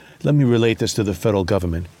let me relate this to the federal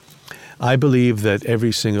government. I believe that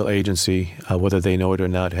every single agency, whether they know it or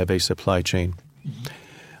not, have a supply chain. Mm-hmm.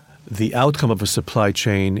 The outcome of a supply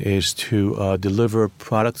chain is to deliver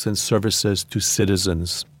products and services to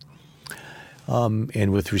citizens.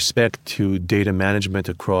 And with respect to data management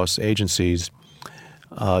across agencies,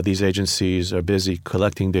 these agencies are busy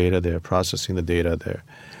collecting data, they're processing the data, they're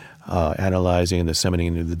analyzing and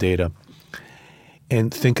disseminating the data.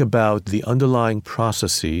 And think about the underlying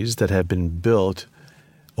processes that have been built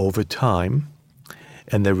over time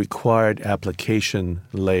and the required application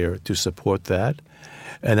layer to support that,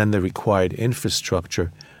 and then the required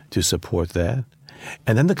infrastructure to support that.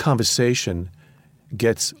 And then the conversation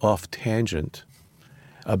gets off tangent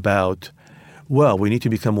about, well, we need to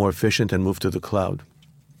become more efficient and move to the cloud.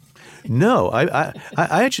 No, I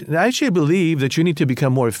actually believe that you need to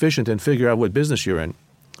become more efficient and figure out what business you're in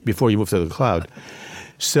before you move to the cloud.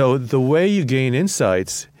 So the way you gain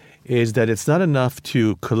insights is that it's not enough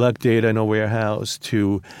to collect data in a warehouse,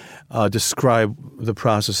 to describe the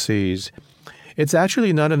processes. It's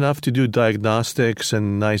actually not enough to do diagnostics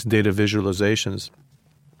and nice data visualizations.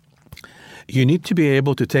 You need to be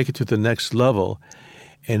able to take it to the next level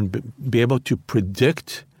and be able to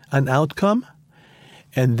predict an outcome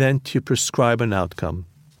and then to prescribe an outcome.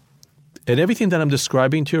 And everything that I'm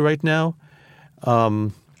describing to you right now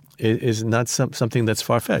is not something that's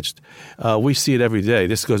far-fetched. We see it every day.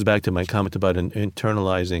 This goes back to my comment about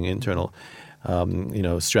internalizing internal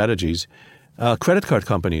strategies. Credit card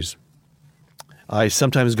companies. I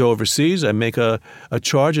sometimes go overseas, I make a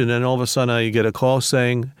charge, and then all of a sudden I get a call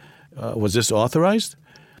saying, was this authorized?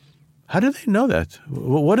 How do they know that?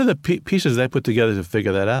 What are the pieces they put together to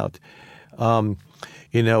figure that out?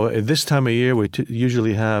 At this time of year, we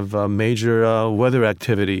usually have major weather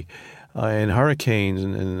activity and hurricanes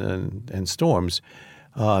and storms.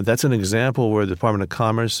 That's an example where the Department of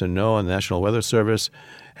Commerce and NOAA and the National Weather Service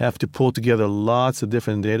have to pull together lots of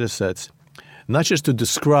different data sets, not just to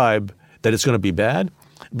describe that it's going to be bad,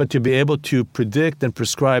 but to be able to predict and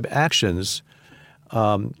prescribe actions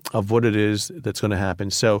of what it is that's going to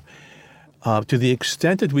happen. So to the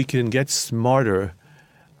extent that we can get smarter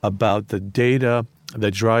about the data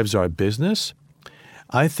that drives our business,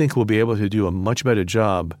 I think we'll be able to do a much better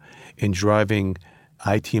job in driving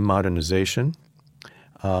IT modernization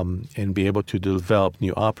and be able to develop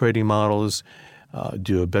new operating models,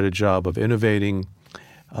 do a better job of innovating,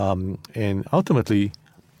 and ultimately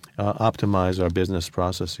optimize our business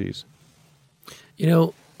processes.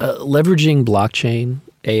 Leveraging blockchain,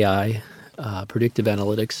 AI, predictive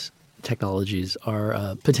analytics technologies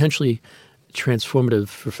are potentially transformative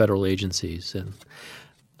for federal agencies, and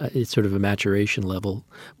it's sort of a maturation level.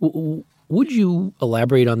 Would you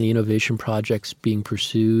elaborate on the innovation projects being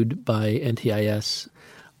pursued by NTIS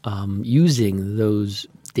using those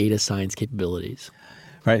data science capabilities?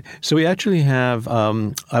 Right. So we actually have,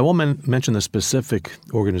 I won't mention the specific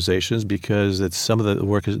organizations because it's some of the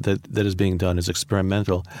work that is being done is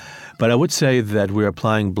experimental. But I would say that we're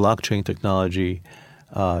applying blockchain technology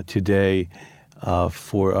today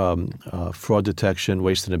for fraud detection,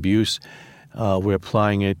 waste and abuse. We're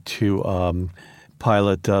applying it to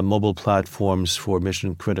pilot mobile platforms for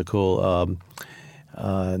mission-critical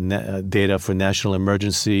data for national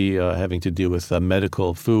emergency, having to do with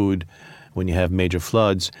medical food when you have major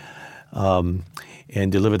floods, and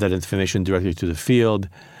deliver that information directly to the field.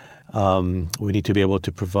 We need to be able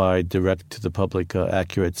to provide direct to the public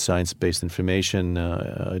accurate science-based information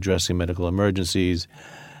addressing medical emergencies.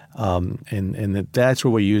 And that's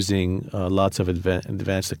where we're using lots of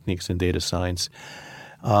advanced techniques in data science.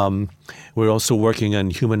 We're also working on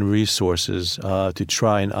human resources to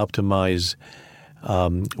try and optimize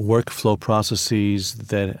workflow processes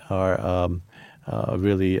that are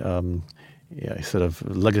really sort of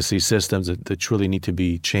legacy systems that truly need to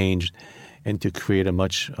be changed, and to create a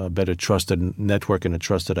much better trusted network and a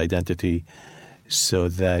trusted identity so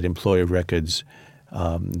that employer records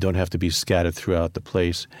don't have to be scattered throughout the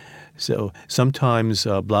place. So sometimes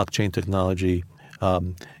blockchain technology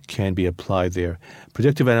can be applied there.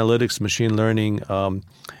 Predictive analytics, machine learning,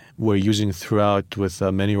 we're using throughout with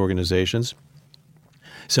many organizations.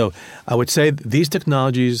 So I would say these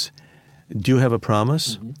technologies do have a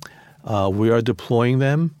promise. We are deploying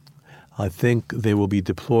them. I think they will be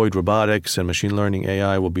deployed. Robotics and machine learning,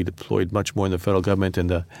 AI will be deployed much more in the federal government in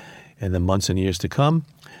the months and years to come.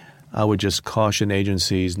 I would just caution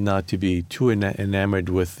agencies not to be too enamored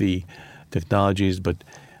with the technologies, but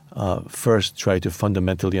first try to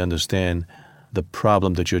fundamentally understand the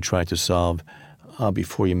problem that you're trying to solve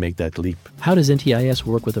before you make that leap. How does NTIS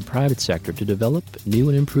work with the private sector to develop new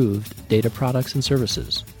and improved data products and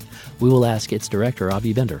services? We will ask its director,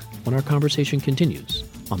 Avi Bender, when our conversation continues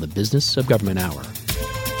on the Business of Government Hour.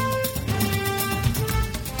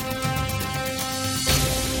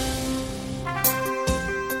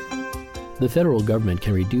 The federal government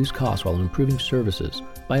can reduce costs while improving services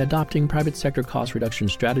by adopting private sector cost reduction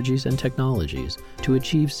strategies and technologies to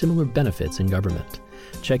achieve similar benefits in government.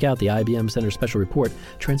 Check out the IBM Center Special Report,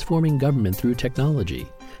 Transforming Government Through Technology.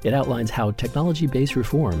 It outlines how technology-based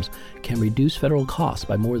reforms can reduce federal costs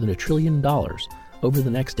by more than $1 trillion over the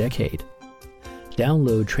next decade.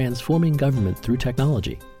 Download Transforming Government Through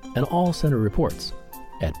Technology and all Center reports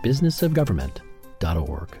at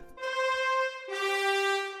businessofgovernment.org.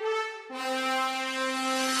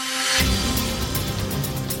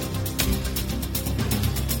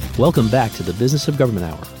 Welcome back to the Business of Government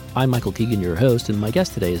Hour. I'm Michael Keegan, your host, and my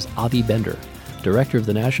guest today is Avi Bender, Director of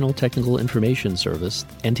the National Technical Information Service,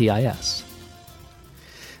 NTIS.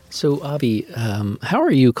 So, Avi, how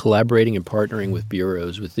are you collaborating and partnering with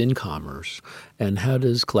bureaus within Commerce, and how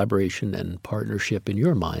does collaboration and partnership, in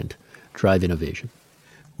your mind, drive innovation?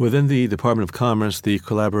 Within the Department of Commerce, the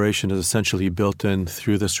collaboration is essentially built in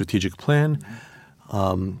through the strategic plan.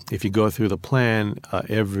 If you go through the plan,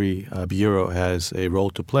 every bureau has a role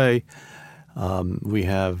to play. We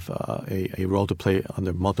have a role to play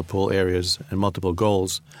under multiple areas and multiple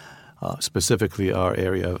goals. Specifically, our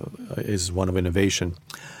area is one of innovation.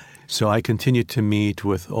 So I continue to meet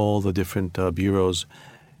with all the different bureaus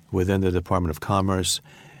within the Department of Commerce.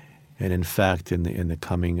 And in fact, in the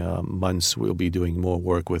coming months, we'll be doing more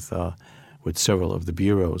work with several of the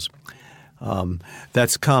bureaus.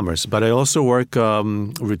 That's Commerce. But I also work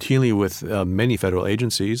routinely with many federal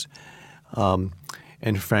agencies.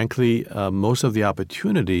 And frankly, most of the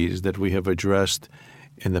opportunities that we have addressed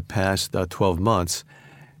in the past 12 months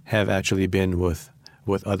have actually been with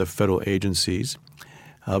other federal agencies.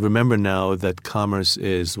 Remember now that Commerce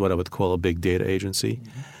is what I would call a big data agency.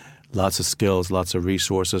 Lots of skills, lots of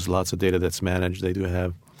resources, lots of data that's managed. They do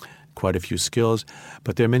have quite a few skills.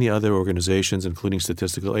 But there are many other organizations, including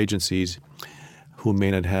statistical agencies, who may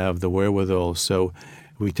not have the wherewithal. So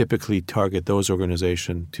we typically target those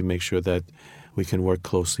organizations to make sure that we can work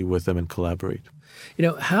closely with them and collaborate. You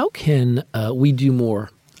know, how can we do more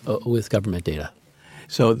with government data?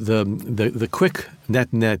 So the quick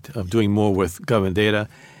net of doing more with government data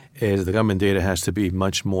is the government data has to be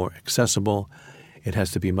much more accessible. It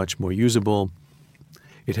has to be much more usable.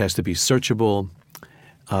 It has to be searchable.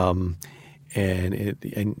 And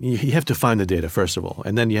you have to find the data, first of all,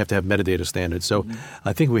 and then you have to have metadata standards. So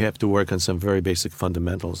I think we have to work on some very basic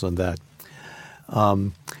fundamentals on that.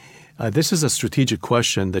 This is a strategic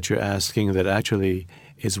question that you're asking that actually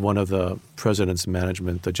is one of the President's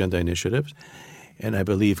management agenda initiatives. And I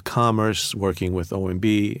believe Commerce, working with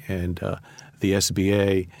OMB and the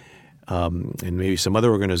SBA and maybe some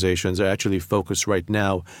other organizations, are actually focused right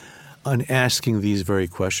now on asking these very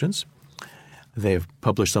questions. They have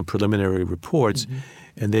published some preliminary reports,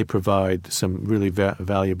 and they provide some really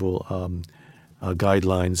valuable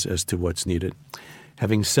guidelines as to what's needed.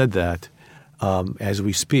 Having said that, as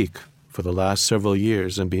we speak, for the last several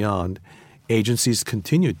years and beyond, agencies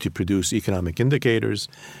continue to produce economic indicators.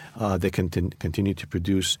 They continue to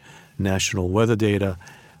produce national weather data.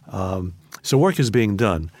 So work is being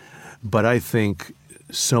done, but I think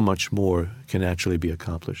so much more can actually be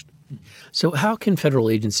accomplished. So how can federal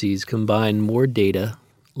agencies combine more data,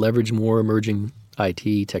 leverage more emerging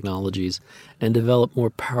IT technologies, and develop more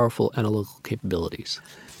powerful analytical capabilities?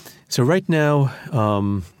 So right now,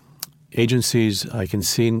 agencies, I can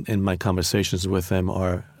see in my conversations with them,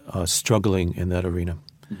 are struggling in that arena.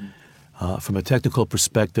 From a technical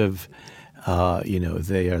perspective,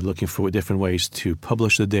 they are looking for different ways to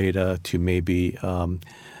publish the data, to maybe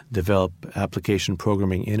develop application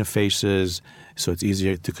programming interfaces so it's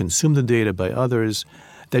easier to consume the data by others.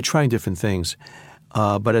 They're trying different things.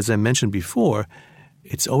 But as I mentioned before,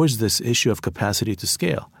 it's always this issue of capacity to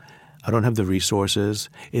scale. I don't have the resources.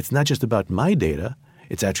 It's not just about my data.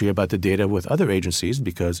 It's actually about the data with other agencies,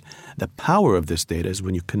 because the power of this data is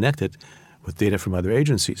when you connect it with data from other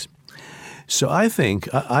agencies. So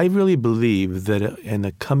I really believe that in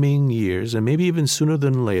the coming years, and maybe even sooner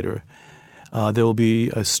than later, there will be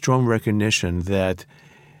a strong recognition that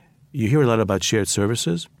you hear a lot about shared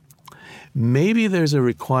services. Maybe there's a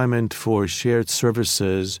requirement for shared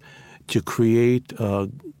services to create a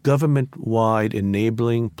government-wide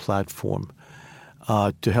enabling platform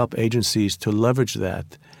to help agencies to leverage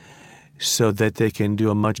that so that they can do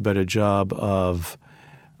a much better job of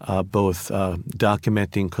both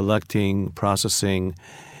documenting, collecting, processing,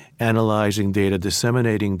 analyzing data,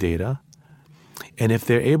 disseminating data. And if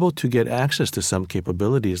they're able to get access to some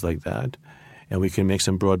capabilities like that, and we can make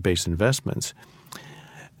some broad-based investments,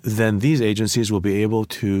 then these agencies will be able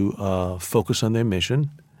to focus on their mission.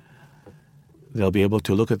 They'll be able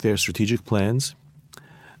to look at their strategic plans.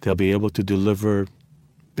 They'll be able to deliver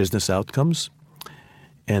business outcomes,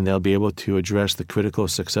 and they'll be able to address the critical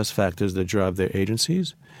success factors that drive their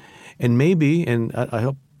agencies. And maybe, and I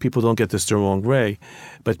hope people don't get this the wrong way,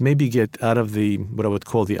 but maybe get out of what I would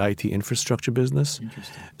call the IT infrastructure business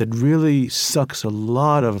that really sucks a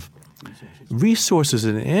lot of resources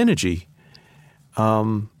and energy.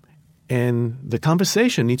 And the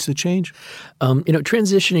conversation needs to change.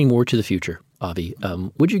 Transitioning more to the future, Avi,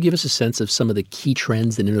 would you give us a sense of some of the key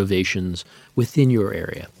trends and innovations within your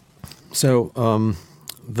area? So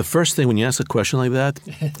the first thing when you ask a question like that,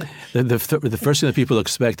 the first thing that people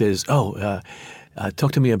expect is,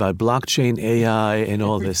 talk to me about blockchain, AI, and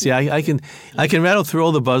all this. Yeah, I can rattle through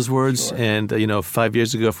all the buzzwords. Sure. And 5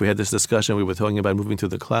 years ago, if we had this discussion, we were talking about moving to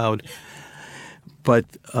the cloud. But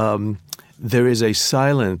there is a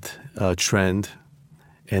silent trend,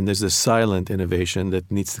 and there's a silent innovation that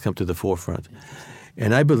needs to come to the forefront.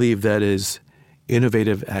 And I believe that is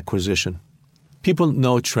innovative acquisition. People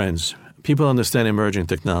know trends. People understand emerging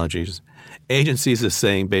technologies. Agencies are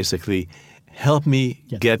saying basically, help me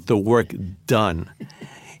get the work done.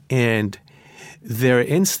 And there are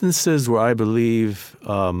instances where I believe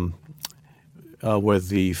where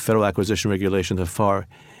the federal acquisition regulation, the FAR,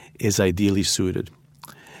 is ideally suited.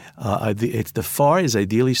 The FAR is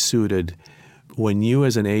ideally suited when you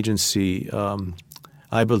as an agency,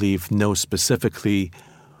 I believe, know specifically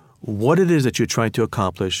what it is that you're trying to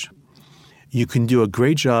accomplish. You can do a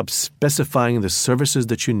great job specifying the services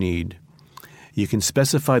that you need. You can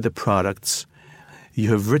specify the products.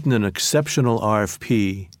 You have written an exceptional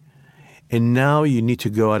RFP, and now you need to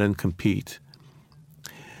go out and compete.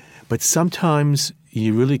 But sometimes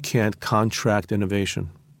you really can't contract innovation,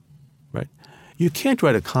 right? You can't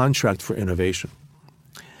write a contract for innovation.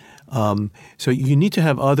 So you need to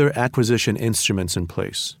have other acquisition instruments in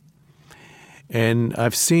place. And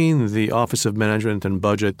I've seen the Office of Management and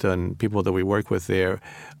Budget and people that we work with there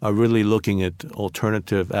are really looking at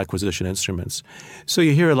alternative acquisition instruments. So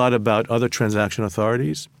you hear a lot about other transaction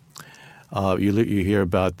authorities. You hear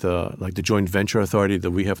about the joint venture authority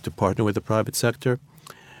that we have to partner with the private sector.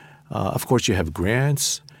 Of course, you have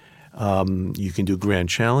grants. You can do grant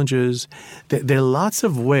challenges. There are lots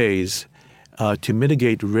of ways to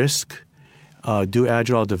mitigate risk, do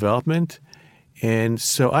agile development. And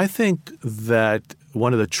so I think that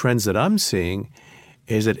one of the trends that I'm seeing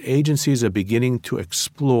is that agencies are beginning to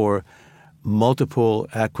explore multiple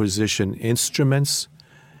acquisition instruments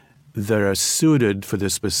that are suited for the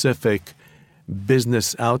specific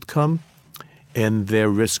business outcome and their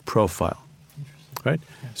risk profile, right?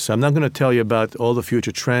 So I'm not going to tell you about all the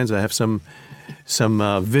future trends. I have some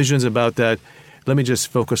visions about that. let me just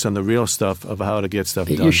focus on the real stuff of how to get stuff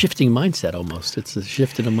done. You're shifting mindset almost. It's a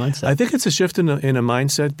shift in a mindset. I think it's a shift in a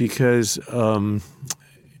mindset because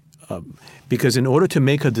in order to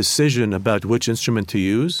make a decision about which instrument to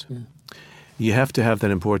use, you have to have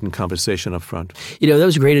that important conversation up front. That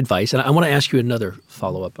was great advice. And I want to ask you another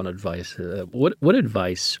follow-up on advice. What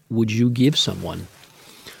advice would you give someone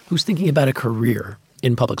who's thinking about a career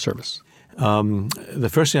in public service? The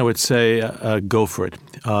first thing I would say, go for it.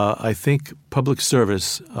 I think public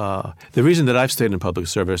service, the reason that I've stayed in public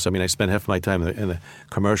service, I spent half my time in the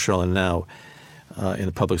commercial and now in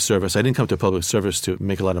the public service. I didn't come to public service to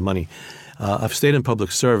make a lot of money. I've stayed in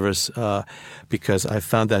public service because I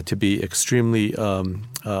found that to be extremely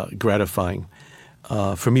gratifying.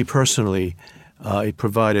 For me personally, it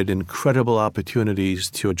provided incredible opportunities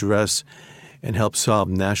to address and help solve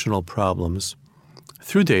national problems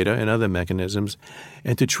through data and other mechanisms,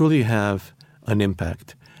 and to truly have an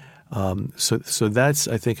impact. So that's,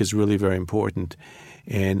 I think, is really very important.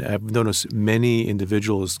 And I've noticed many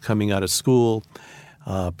individuals coming out of school,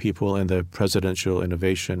 people in the Presidential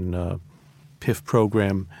Innovation PIF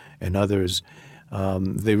program and others,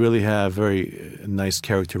 they really have very nice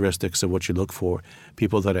characteristics of what you look for,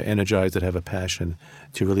 people that are energized, that have a passion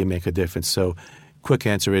to really make a difference. So quick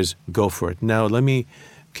answer is go for it. Now, let me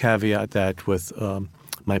caveat that with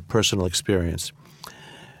my personal experience.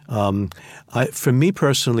 For me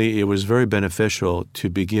personally, it was very beneficial to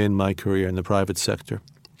begin my career in the private sector.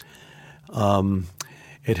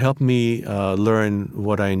 It helped me learn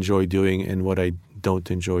what I enjoy doing and what I don't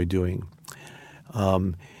enjoy doing.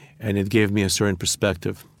 And it gave me a certain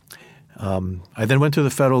perspective. I then went to the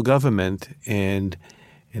federal government and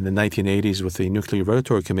in the 1980s with the Nuclear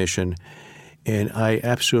Regulatory Commission, and I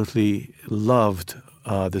absolutely loved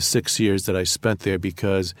the 6 years that I spent there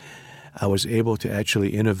because I was able to actually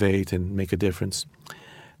innovate and make a difference.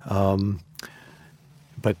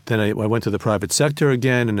 But then I went to the private sector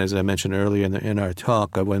again, and as I mentioned earlier in our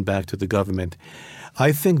talk, I went back to the government.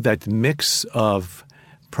 I think that mix of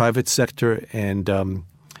private sector and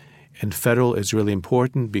federal is really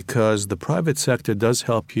important because the private sector does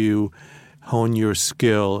help you hone your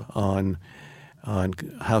skill on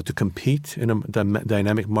how to compete in a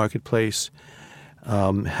dynamic marketplace,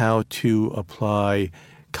 how to apply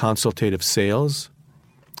consultative sales.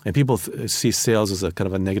 And people see sales as a kind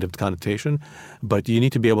of a negative connotation, but you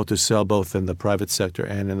need to be able to sell both in the private sector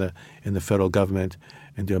and in the federal government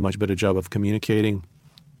and do a much better job of communicating.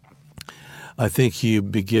 I think you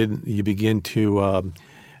begin to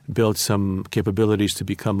build some capabilities to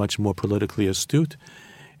become much more politically astute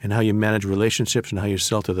in how you manage relationships and how you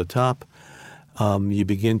sell to the top. You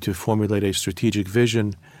begin to formulate a strategic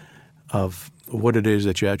vision of what it is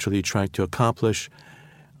that you're actually trying to accomplish.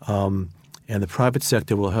 And the private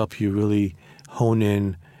sector will help you really hone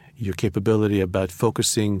in your capability about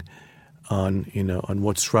focusing on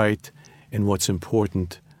what's right and what's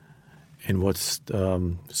important and what's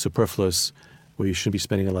superfluous, where you shouldn't be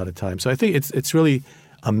spending a lot of time. So I think it's really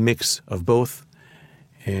a mix of both.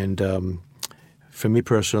 And for me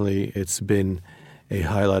personally, it's been a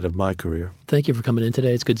highlight of my career. Thank you for coming in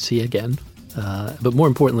today. It's good to see you again. But more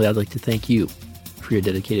importantly, I'd like to thank you for your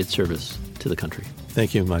dedicated service to the country.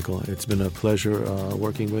 Thank you, Michael. It's been a pleasure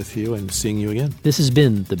working with you and seeing you again. This has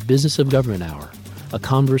been the Business of Government Hour, a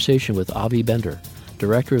conversation with Avi Bender,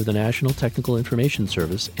 Director of the National Technical Information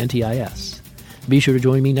Service, NTIS. Be sure to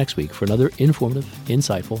join me next week for another informative,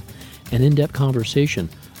 insightful, and in-depth conversation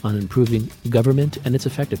on improving government and its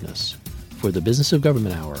effectiveness. For the Business of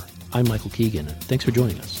Government Hour, I'm Michael Keegan. Thanks for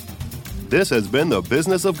joining us. This has been the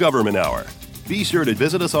Business of Government Hour. Be sure to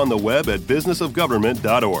visit us on the web at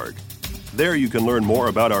businessofgovernment.org. There you can learn more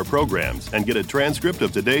about our programs and get a transcript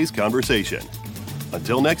of today's conversation.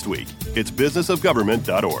 Until next week, it's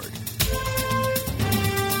businessofgovernment.org.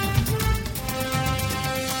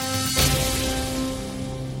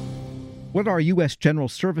 What are U.S. General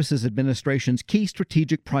Services Administration's key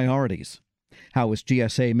strategic priorities? How is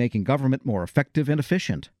GSA making government more effective and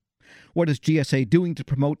efficient? What is GSA doing to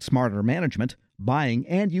promote smarter management, buying,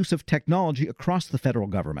 and use of technology across the federal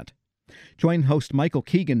government? Join host Michael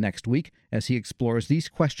Keegan next week as he explores these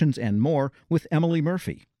questions and more with Emily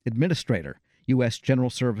Murphy, Administrator, U.S. General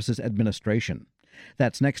Services Administration.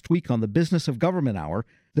 That's next week on the Business of Government Hour,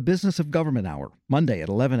 the Business of Government Hour, Monday at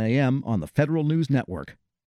 11 a.m. on the Federal News Network.